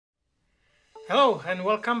Hello and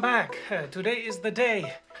welcome back. Today is the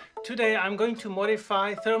day. Today I'm going to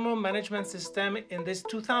modify thermal management system in this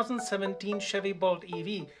 2017 Chevy Bolt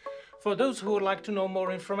EV. For those who would like to know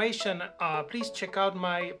more information, please check out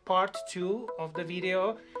my part 2 of the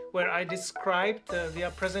video where I described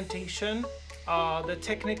via presentation the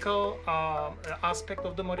technical aspect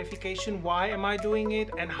of the modification, why am I doing it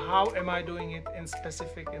and how am I doing it in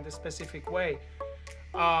the specific way.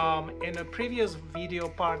 In a previous video,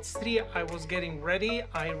 part 3, I was getting ready,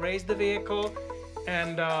 I raised the vehicle,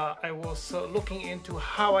 and I was looking into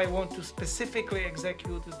how I want to specifically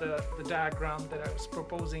execute the diagram that I was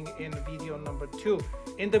proposing in video number 2.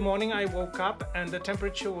 In the morning I woke up and the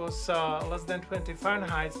temperature was less than 20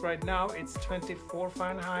 Fahrenheit. Right now it's 24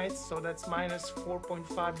 Fahrenheit, so that's minus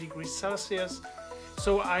 4.5 degrees Celsius.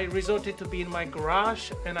 So I resorted to be in my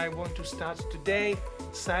garage and I want to start today,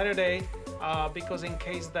 Saturday, because in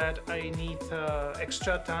case that I need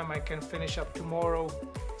extra time, I can finish up tomorrow.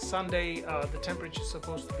 Sunday, the temperature is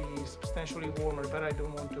supposed to be substantially warmer, but I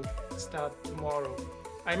don't want to start tomorrow.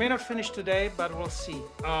 I may not finish today, but we'll see.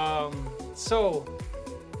 So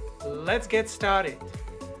let's get started.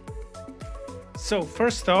 So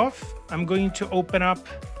first off, I'm going to open up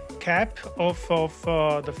cap of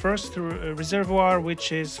the first reservoir,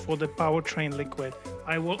 which is for the powertrain liquid.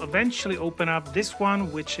 I will eventually open up this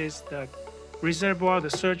one, which is the reservoir, the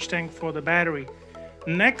surge tank for the battery.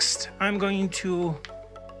 Next, I'm going to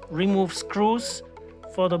remove screws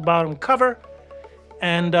for the bottom cover,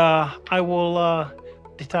 and I will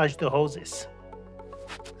detach the hoses.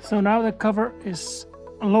 So now the cover is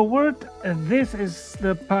lowered, and this is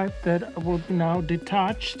the pipe that will be now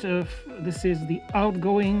detached. This is the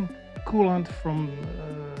outgoing coolant from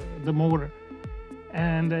the motor,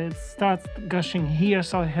 and it starts gushing here,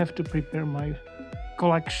 so I have to prepare my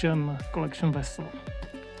collection vessel.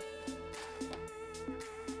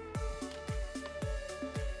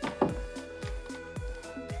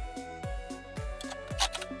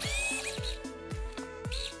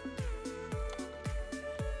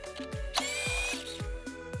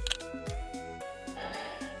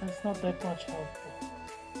 It's not that much helpful.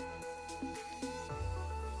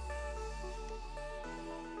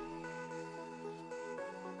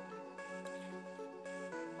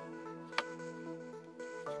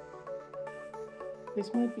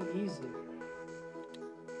 This might be easier.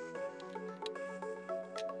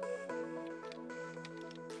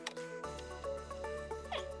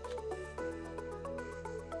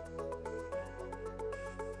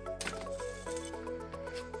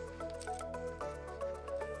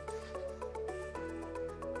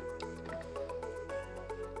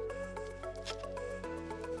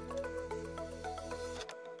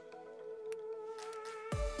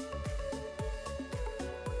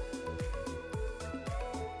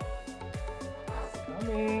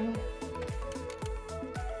 Coming.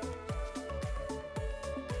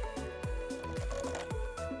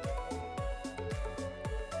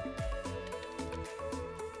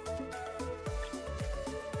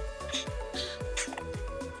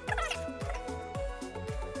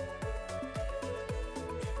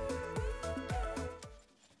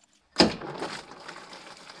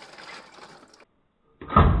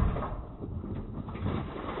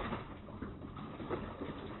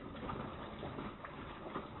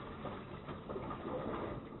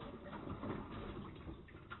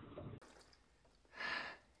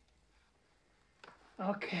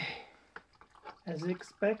 Okay, as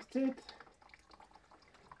expected,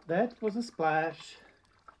 that was a splash.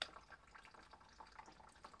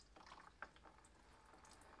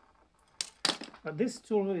 But this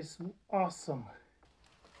tool is awesome.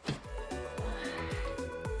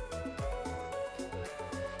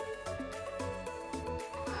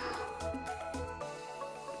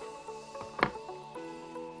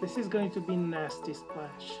 This is going to be nasty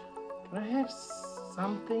splash. Can I have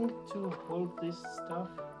something to hold this stuff?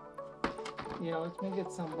 Yeah, let me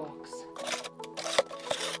get some box.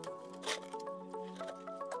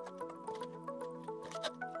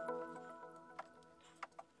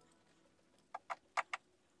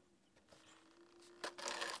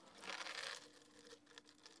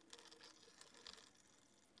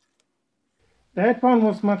 That one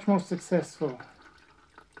was much more successful.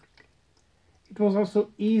 It was also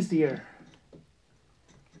easier.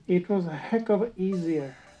 It was a heck of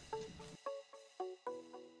easier.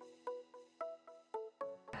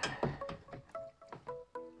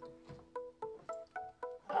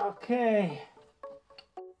 Okay.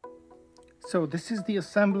 So this is the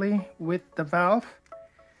assembly with the valve.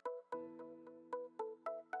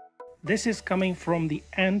 This is coming from the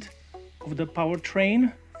end of the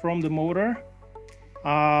powertrain, from the motor.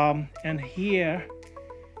 And here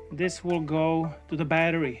this will go to the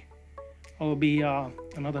battery. Will be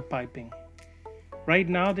another piping. Right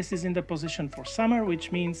now this is in the position for summer,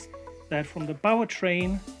 which means that from the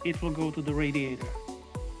powertrain it will go to the radiator.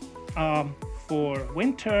 For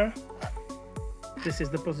winter, this is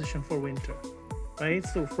the position for winter, right?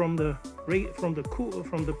 So from the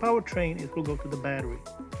powertrain it will go to the battery.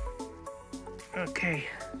 Okay.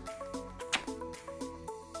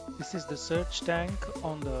 This is the surge tank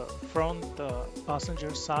on the front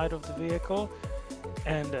passenger side of the vehicle,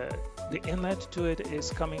 and the inlet to it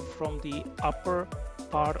is coming from the upper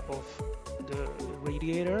part of the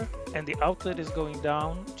radiator, and the outlet is going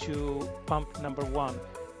down to pump number 1.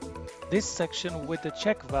 This section with the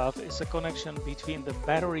check valve is a connection between the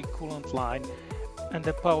battery coolant line and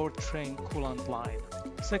the powertrain coolant line.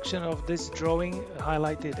 Section of this drawing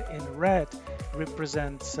highlighted in red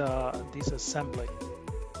represents this assembly.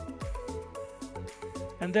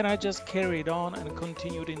 And then I just carried on and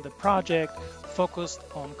continued in the project, focused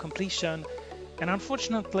on completion. And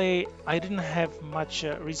unfortunately, I didn't have much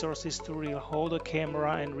resources to really hold a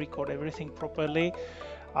camera and record everything properly.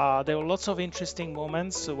 There were lots of interesting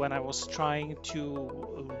moments when I was trying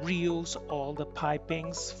to reuse all the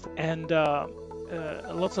pipings, and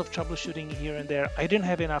lots of troubleshooting here and there. I didn't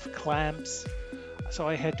have enough clamps, so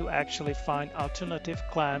I had to actually find alternative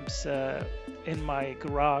clamps in my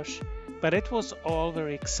garage. But it was all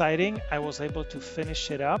very exciting. I was able to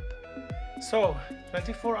finish it up. So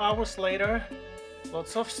 24 hours later,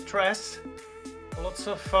 lots of stress, lots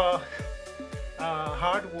of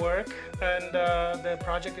hard work, and the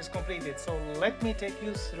project is completed. So let me take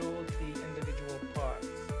you through the individual parts.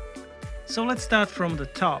 So let's start from the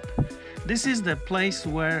top. This is the place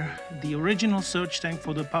where the original surge tank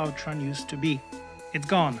for the Powertrain used to be. It's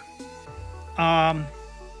gone.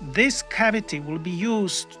 This cavity will be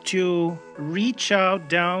used to reach out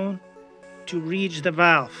down to reach the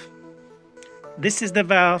valve. This is the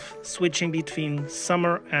valve switching between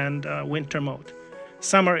summer and winter mode.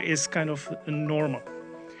 Summer is kind of normal.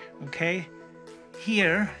 Okay,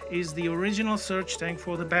 here is the original surge tank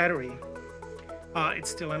for the battery. It's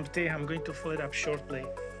still empty. I'm going to fill it up shortly.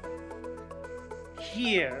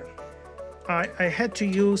 Here I had to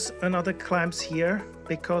use another clamps here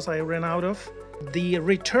because I ran out of. The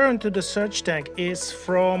return to the surge tank is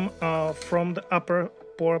from the upper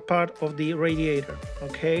part of the radiator.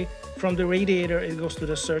 Okay, from the radiator it goes to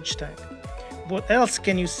the surge tank. What else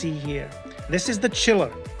can you see here? This is the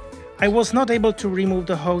chiller. I was not able to remove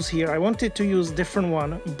the hose here. I wanted to use different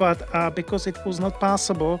one, but because it was not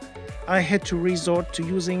possible, I had to resort to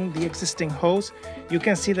using the existing hose. You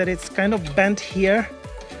can see that it's kind of bent here,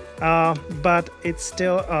 but it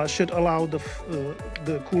still should allow the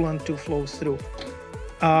coolant to flow through.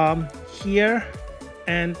 Here,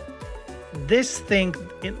 and this thing,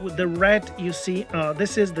 with the red, you see,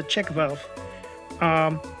 this is the check valve.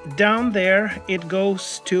 Down there, it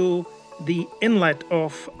goes to the inlet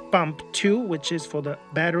of pump 2, which is for the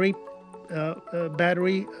battery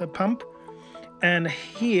pump. And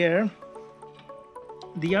here,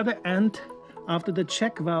 the other end after the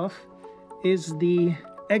check valve is the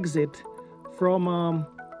exit from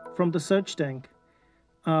the surge tank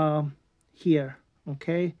here,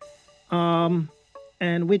 okay,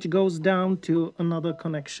 and which goes down to another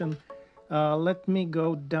connection. Let me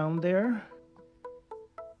go down there.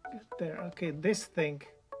 Okay, this thing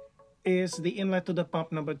is the inlet to the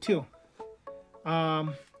pump number 2.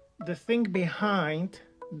 The thing behind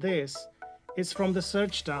this is from the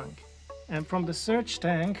surge tank, and from the surge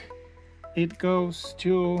tank it goes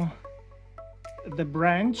to the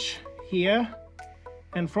branch here,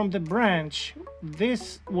 and from the branch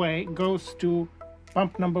this way goes to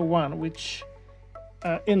pump number 1, which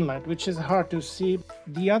inlet, which is hard to see.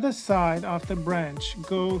 The other side of the branch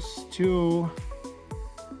goes to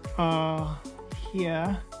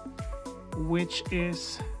here, which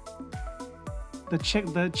is the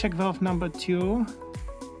check valve number 2,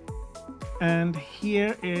 and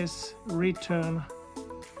here is return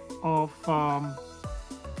of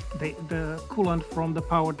the coolant from the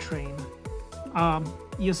powertrain.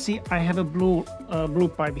 You see, I have a blue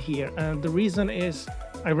pipe here, and the reason is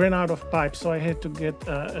I ran out of pipe, so I had to get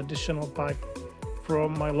additional pipe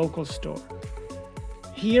from my local store.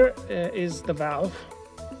 Here is the valve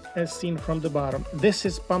as seen from the bottom. This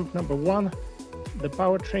is pump number 1, the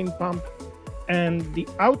powertrain pump, and the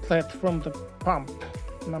outlet from the pump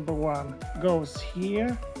number 1 goes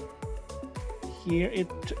here. Here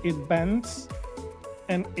it bends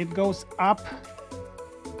and it goes up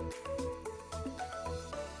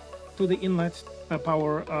to the inlet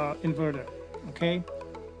power inverter. Okay,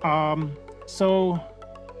 so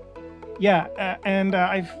Yeah, and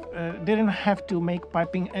I didn't have to make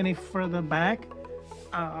piping any further back.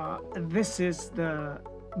 This is the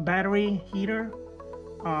battery heater,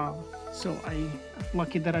 so I'm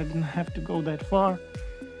lucky that I didn't have to go that far.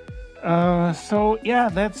 So yeah,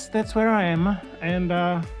 that's where I am, and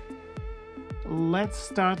let's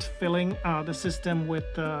start filling the system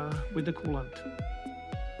with the coolant.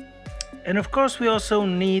 And of course we also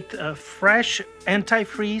need a fresh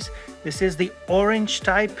antifreeze. This is the orange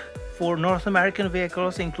type for North American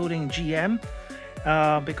vehicles, including GM,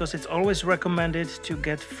 because it's always recommended to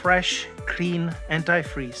get fresh, clean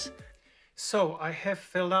antifreeze. So I have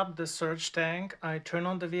filled up the surge tank. I turn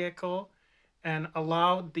on the vehicle and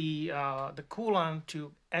allow the coolant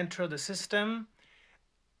to enter the system.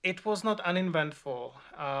 It was not uneventful.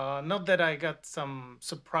 Not that I got some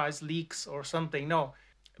surprise leaks or something. No.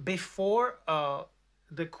 Before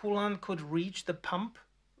the coolant could reach the pump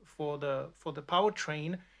for the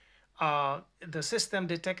powertrain, the system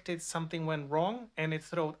detected something went wrong and it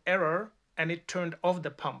threw error and it turned off the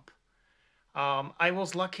pump. I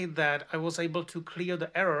was lucky that I was able to clear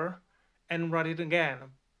the error and run it again,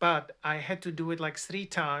 but I had to do it like 3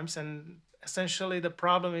 times, and essentially the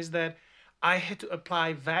problem is that I had to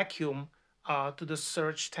apply vacuum to the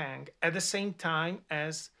surge tank at the same time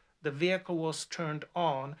as the vehicle was turned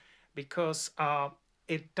on, because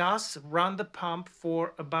it does run the pump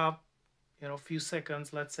for about a few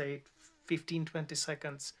seconds, let's say 15-20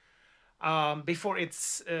 seconds, before it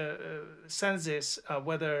senses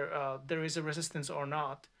whether there is a resistance or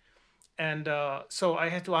not. And so I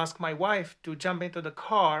had to ask my wife to jump into the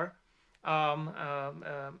car, and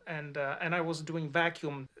I was doing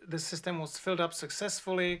vacuum. The system was filled up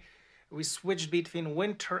successfully. We switched between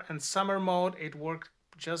winter and summer mode. It worked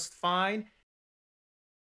just fine.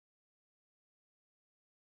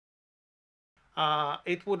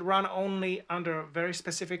 It would run only under very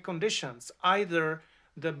specific conditions. Either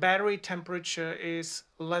the battery temperature is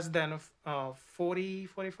less than 40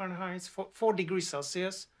 Fahrenheit, 4 degrees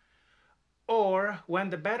Celsius, or when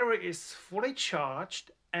the battery is fully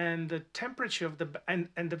charged and the temperature of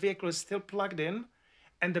and the vehicle is still plugged in,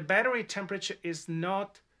 and the battery temperature is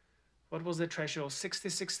not, what was the threshold,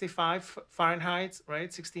 65 Fahrenheit,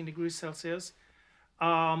 right, 16 degrees Celsius,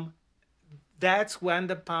 that's when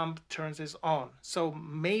the pump turns on. So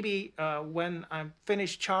maybe when I'm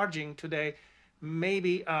finished charging today,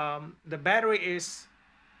 maybe the battery is,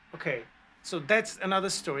 okay, so that's another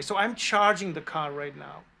story. So I'm charging the car right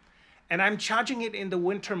now, and I'm charging it in the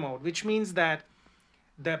winter mode, which means that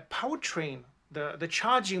the powertrain, the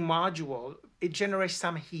charging module, it generates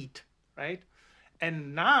some heat, right?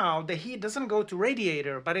 And now the heat doesn't go to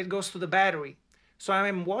radiator, but it goes to the battery. So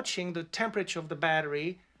I'm watching the temperature of the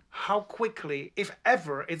battery, how quickly, if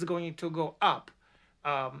ever, it's going to go up.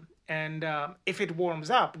 If it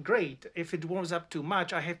warms up, great. If it warms up too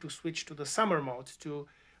much, I have to switch to the summer mode to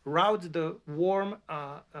route the warm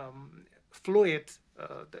fluid,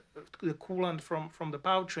 the coolant from the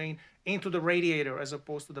powertrain into the radiator as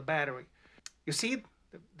opposed to the battery. You see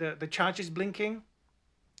the charge is blinking?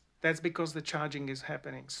 That's because the charging is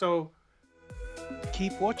happening. So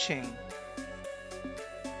keep watching.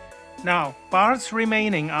 Now, parts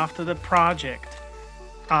remaining after the project.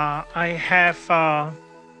 I have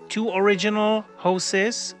 2 original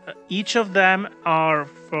hoses. Each of them are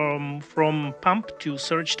from pump to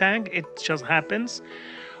surge tank. It just happens.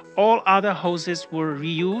 All other hoses were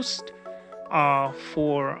reused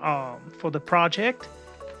for the project.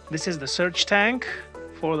 This is the surge tank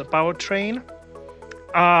for the powertrain.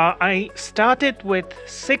 I started with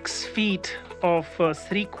 6 feet of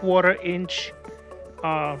 3/4 inch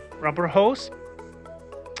rubber hose.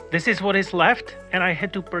 This is what is left, and I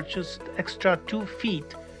had to purchase extra 2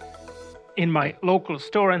 feet in my local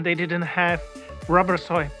store, and they didn't have rubber,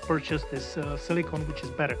 so I purchased this silicone, which is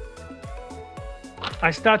better.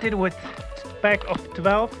 I started with a pack of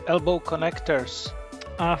 12 elbow connectors.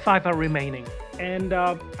 5 are remaining, and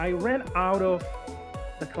I ran out of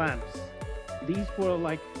the clamps. These were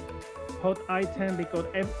like hot item because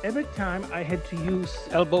every time I had to use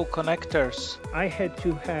elbow connectors, I had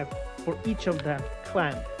to have for each of them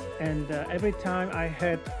clamp, and every time I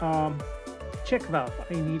had check valve,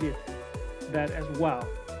 I needed that as well.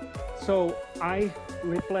 So I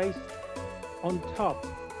replaced on top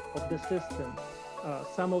of the system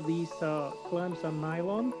some of these clamps are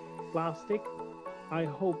nylon, plastic. I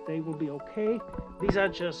hope they will be okay. These are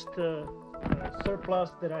just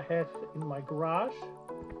surplus that I have in my garage.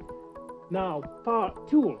 Now,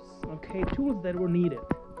 tools, okay, tools that were needed.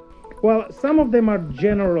 Well, some of them are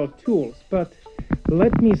general tools, but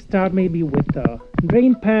let me start maybe with a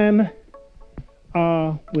drain pan,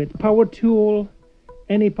 with power tool,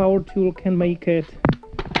 Any power tool can make it.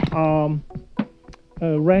 Um,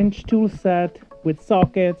 a wrench tool set with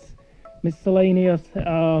sockets, miscellaneous.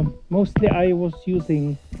 Mostly I was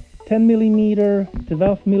using 10 millimeter,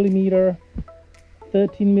 12 millimeter,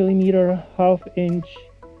 13 millimeter, half inch.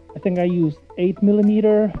 I think I used 8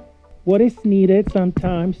 millimeter. What is needed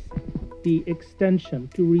sometimes, the extension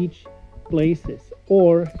to reach places,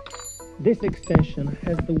 or this extension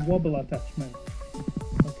has the wobble attachment,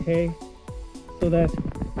 okay, so that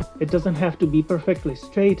it doesn't have to be perfectly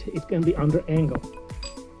straight, it can be under angle.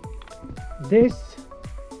 This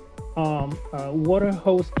water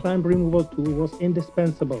hose clamp removal tool was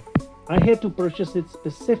indispensable. I had to purchase it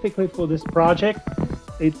specifically for this project.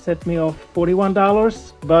 It set me off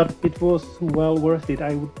 $41, but it was well worth it.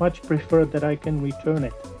 I would much prefer that I can return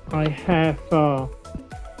it. I have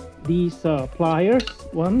these pliers,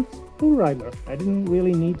 one screwdriver. I didn't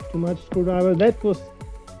really need too much screwdriver. That was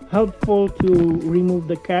helpful to remove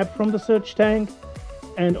the cap from the surge tank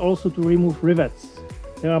and also to remove rivets.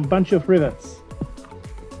 There are a bunch of rivets.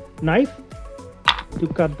 Knife to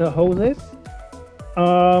cut the hoses.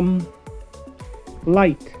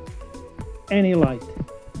 Light, any light.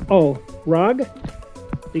 Oh, rug,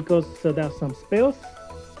 because there are some spills.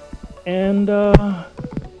 And oh,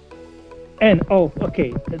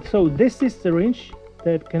 okay. So this is syringe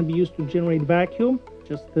that can be used to generate vacuum,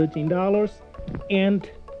 just $13. And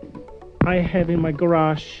I have in my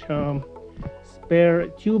garage spare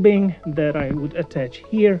tubing that I would attach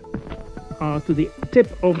here to the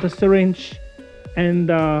tip of the syringe, and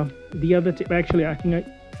the other tip, actually I think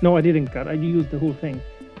no, I didn't cut, I used the whole thing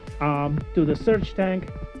to the surge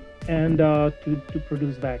tank and to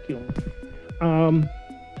produce vacuum.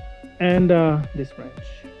 And this wrench,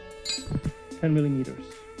 10 millimeters.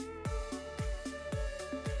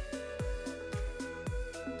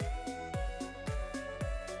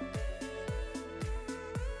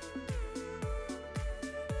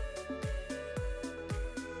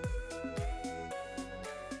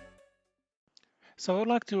 So I would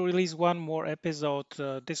like to release one more episode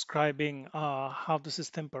describing how the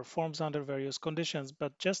system performs under various conditions.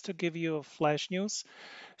 But just to give you a flash news,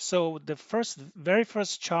 so the very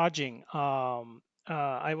first charging,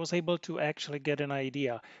 I was able to actually get an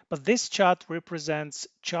idea. But this chart represents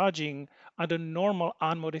charging under normal,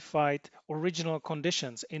 unmodified, original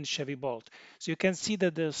conditions in Chevy Bolt. So you can see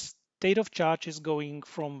that the state of charge is going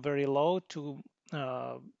from very low to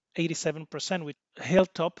 87%, with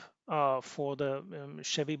hilltop for the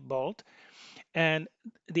Chevy Bolt, and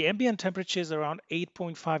the ambient temperature is around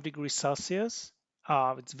 8.5 degrees Celsius.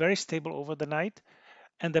 It's very stable over the night,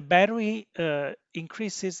 and the battery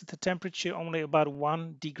increases the temperature only about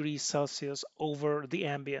 1 degree Celsius over the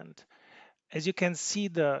ambient. As you can see,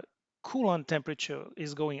 the coolant temperature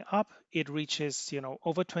is going up. It reaches,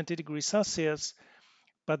 over 20 degrees Celsius,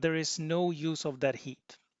 but there is no use of that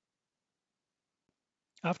heat.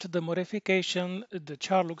 After the modification, the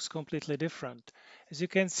chart looks completely different. As you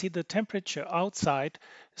can see, the temperature outside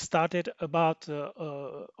started about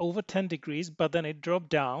over 10 degrees, but then it dropped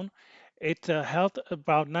down. It held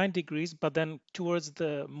about 9 degrees, but then towards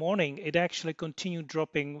the morning, it actually continued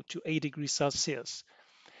dropping to 8 degrees Celsius.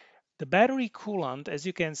 The battery coolant, as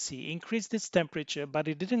you can see, increased its temperature, but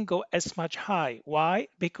it didn't go as much high. Why?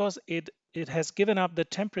 Because it has given up the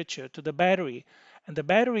temperature to the battery, and the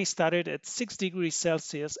battery started at 6 degrees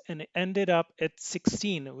Celsius and it ended up at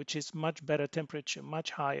 16, which is much better temperature,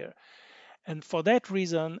 much higher. And for that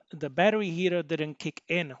reason, the battery heater didn't kick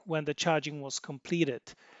in when the charging was completed.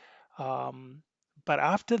 But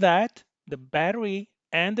after that, the battery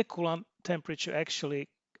and the coolant temperature actually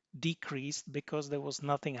decreased because there was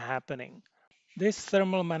nothing happening. This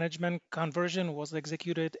thermal management conversion was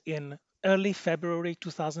executed in early February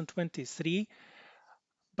 2023,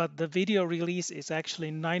 but the video release is actually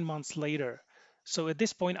 9 months later. So at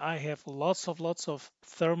this point, I have lots of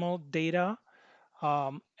thermal data,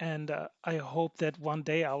 and I hope that one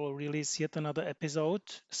day I will release yet another episode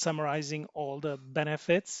summarizing all the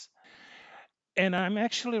benefits. And I'm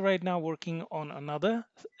actually right now working on another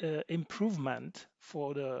improvement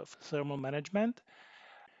for the thermal management.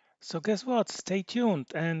 So guess what? Stay tuned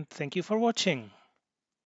and thank you for watching.